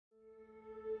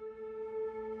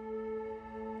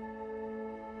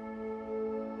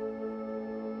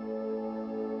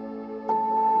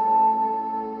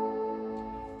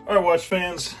right, watch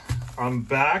fans, I'm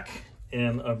back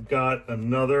and I've got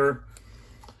another,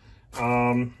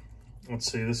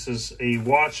 let's see, this is a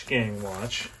Watch Gang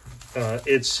watch.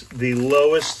 It's the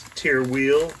lowest tier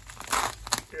wheel,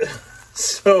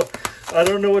 so I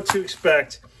don't know what to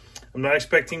expect. I'm not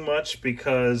expecting much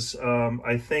because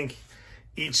I think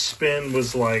each spin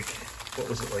was like, what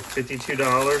was it, like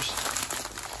 $52?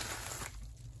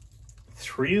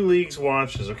 3 Leagues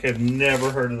watches. Okay, I've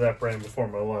never heard of that brand before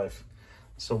in my life.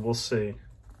 So we'll see.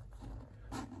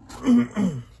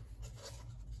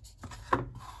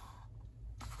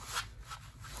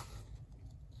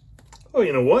 Oh,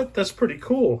 you know what? That's pretty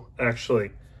cool,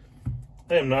 actually.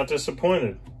 I am not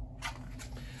disappointed.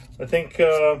 I think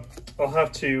I'll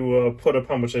have to put up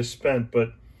how much I spent, but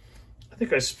I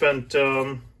think I spent,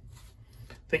 I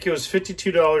think it was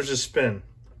 $52 a spin.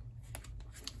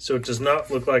 So it does not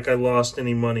look like I lost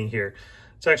any money here.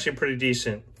 It's actually pretty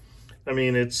decent. I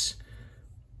mean, I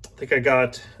think I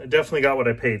definitely got what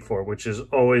I paid for, which is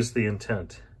always the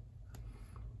intent.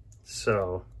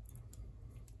 So,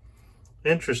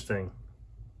 interesting.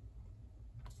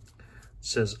 It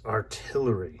says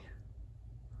artillery.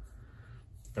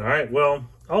 All right, well,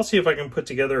 I'll see if I can put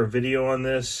together a video on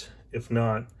this. If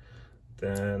not,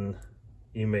 then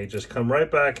you may just come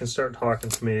right back and start talking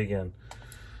to me again.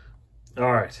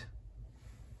 All right.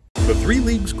 The 3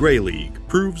 Leagues Grey League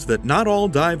proves that not all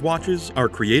dive watches are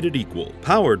created equal.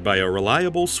 Powered by a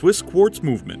reliable Swiss quartz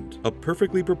movement, a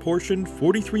perfectly proportioned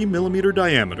 43mm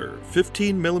diameter,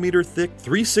 15mm thick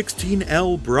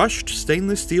 316L brushed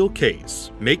stainless steel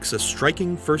case makes a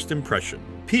striking first impression.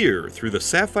 Peer through the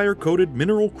sapphire-coated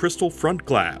mineral crystal front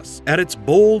glass at its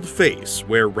bold face,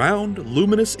 where round,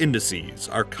 luminous indices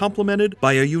are complemented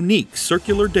by a unique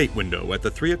circular date window at the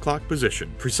 3 o'clock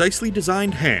position. Precisely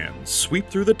designed hands sweep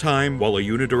through the time, while a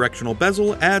unidirectional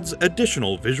bezel adds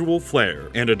additional visual flair,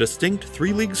 and a distinct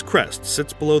 3 Leagues crest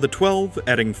sits below the 12,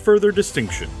 adding further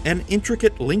distinction. An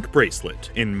intricate link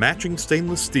bracelet in matching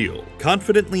stainless steel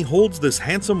confidently holds this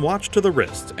handsome watch to the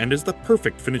wrist and is the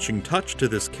perfect finishing touch to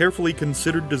this carefully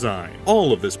considered design.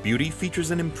 All of this beauty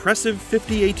features an impressive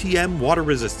 50 ATM water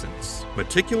resistance.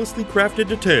 Meticulously crafted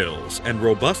details and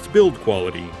robust build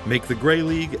quality make the Grey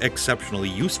League exceptionally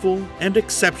useful and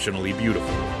exceptionally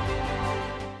beautiful.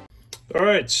 All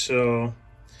right, so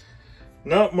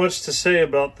not much to say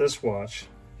about this watch.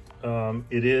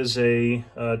 It is a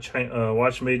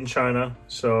watch made in China,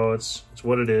 so it's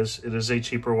what it is. It is a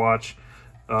cheaper watch.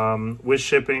 With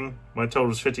shipping, my total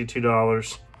is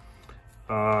 $52.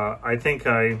 I think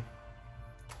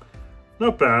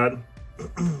not bad.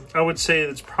 I would say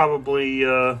it's probably,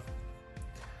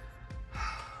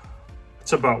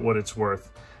 it's about what it's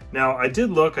worth. Now, I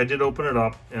did open it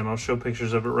up, and I'll show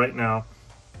pictures of it right now.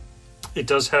 It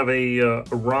does have a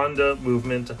Ronda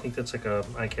movement. I think that's like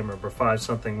I can't remember,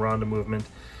 5-something Ronda movement.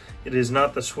 It is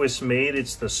not the Swiss made,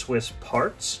 it's the Swiss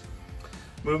parts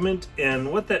movement. And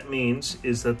what that means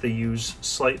is that they use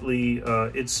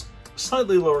it's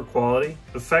slightly lower quality.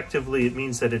 Effectively, it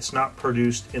means that it's not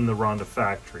produced in the Ronda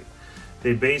factory.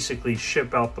 They basically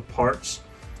ship out the parts,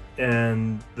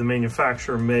 and the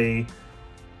manufacturer may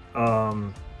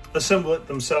assemble it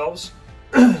themselves.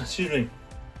 Excuse me.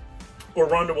 Or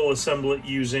Ronda will assemble it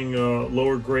using a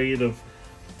lower grade of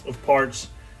parts,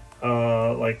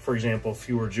 like, for example,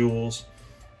 fewer jewels.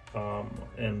 I'll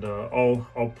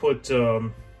put,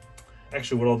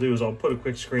 actually what I'll do is I'll put a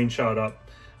quick screenshot up.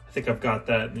 I think I've got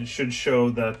that, and it should show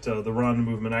that the Ronda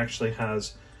movement actually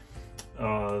has,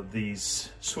 the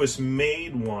Swiss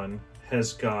made one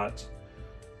has got,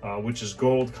 which is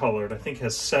gold colored, I think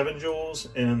has 7 jewels,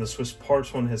 and the Swiss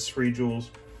parts one has 3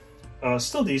 jewels.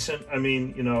 Still decent. I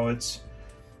mean, you know, it's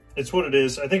what it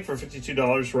is. I think for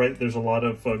 $52, right, there's a lot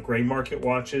of gray market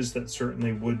watches that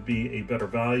certainly would be a better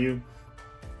value.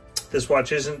 This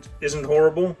watch isn't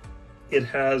horrible. It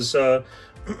has, you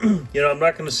know, I'm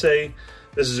not going to say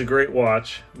this is a great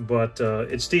watch, but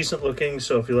it's decent looking,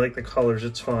 so if you like the colors,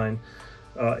 it's fine.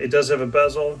 It does have a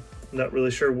bezel. I'm not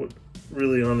really sure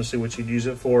honestly what you'd use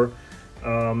it for.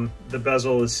 The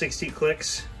bezel is 60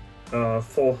 clicks,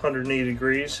 full 180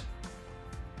 degrees.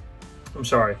 I'm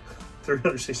sorry,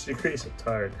 360 degrees, I'm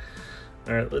tired.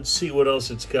 All right, let's see what else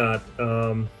it's got.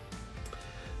 5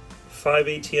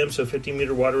 ATM, so 50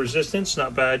 meter water resistance,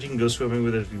 not bad. You can go swimming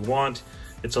with it if you want.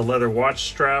 It's a leather watch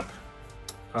strap.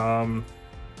 The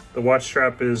watch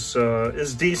strap is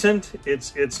decent.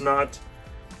 It's not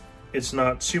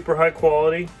super high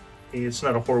quality. It's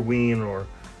not a Horween or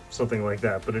something like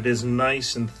that, but it is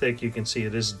nice and thick. You can see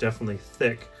it is definitely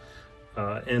thick.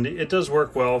 And it does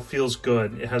work well, feels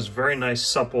good. It has very nice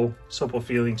supple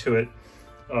feeling to it.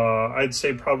 I'd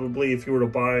say probably if you were to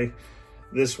buy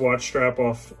this watch strap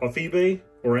off eBay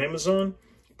or Amazon,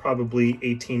 probably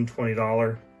 $18,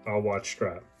 $20 watch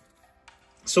strap.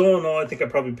 So all in all, I think I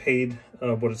probably paid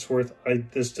what it's worth.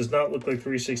 This does not look like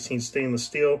 3/16 stainless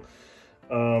steel.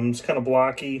 It's kind of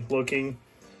blocky looking.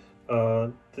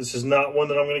 This is not one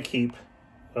that I'm going to keep.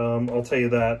 I'll tell you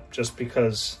that, just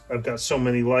because I've got so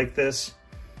many like this.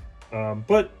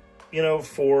 But you know,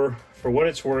 for what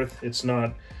it's worth, it's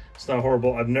not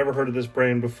horrible. I've never heard of this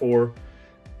brand before.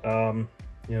 You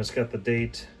know, it's got the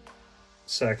date,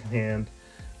 secondhand.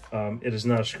 It is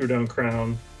not a screw down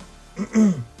crown.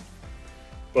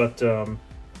 But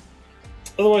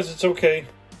otherwise it's okay.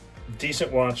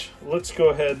 Decent watch. Let's go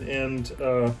ahead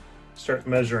and start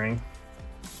measuring.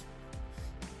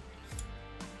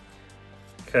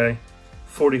 Okay,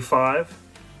 45.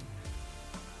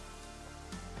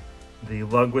 The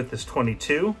lug width is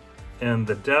 22, and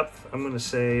the depth, I'm going to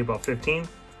say about 15.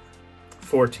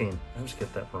 14. I always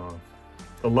get that wrong.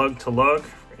 The lug to lug,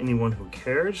 for anyone who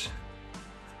cares,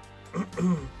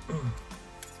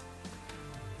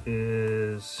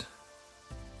 is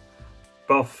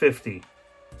about 50.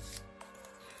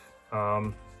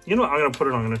 You know what I'm going to put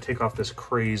it on? I'm going to take off this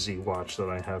crazy watch that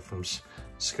I have from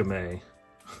Skame.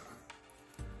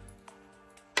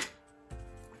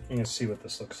 I'm going to see what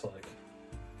this looks like.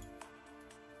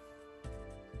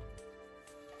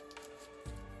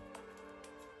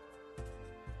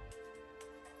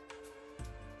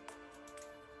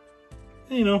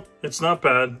 You know, it's not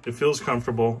bad. It feels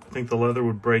comfortable. I think the leather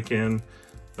would break in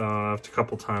after a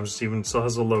couple times. It even still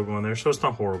has a logo on there, so it's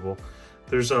not horrible.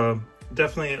 There's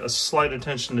definitely a slight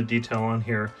attention to detail on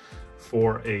here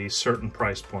for a certain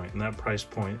price point, and that price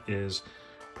point is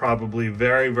probably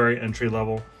very, very entry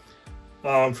level.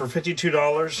 For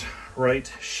 $52,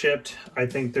 right, shipped, I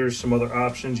think there's some other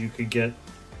options. You could get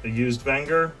a used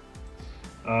Wenger.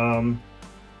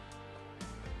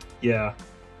 Yeah.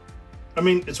 I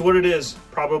mean, it's what it is.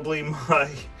 Probably my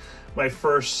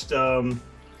first,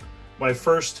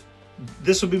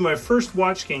 this would be my first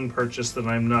Watch King purchase that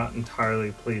I'm not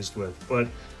entirely pleased with. But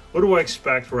what do I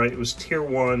expect, right? It was tier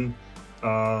 1,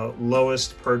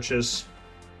 lowest purchase,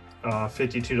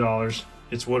 $52.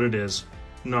 It's what it is.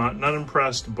 Not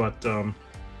impressed, but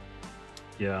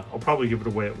yeah, I'll probably give it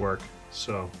away at work.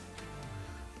 So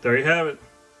there you have it.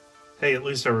 Hey, at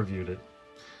least I reviewed it.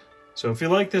 So if you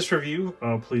like this review,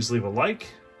 please leave a like.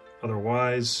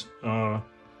 Otherwise, I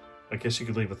guess you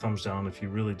could leave a thumbs down if you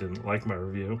really didn't like my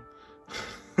review.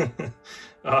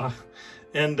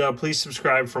 And please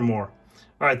subscribe for more.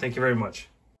 All right, thank you very much.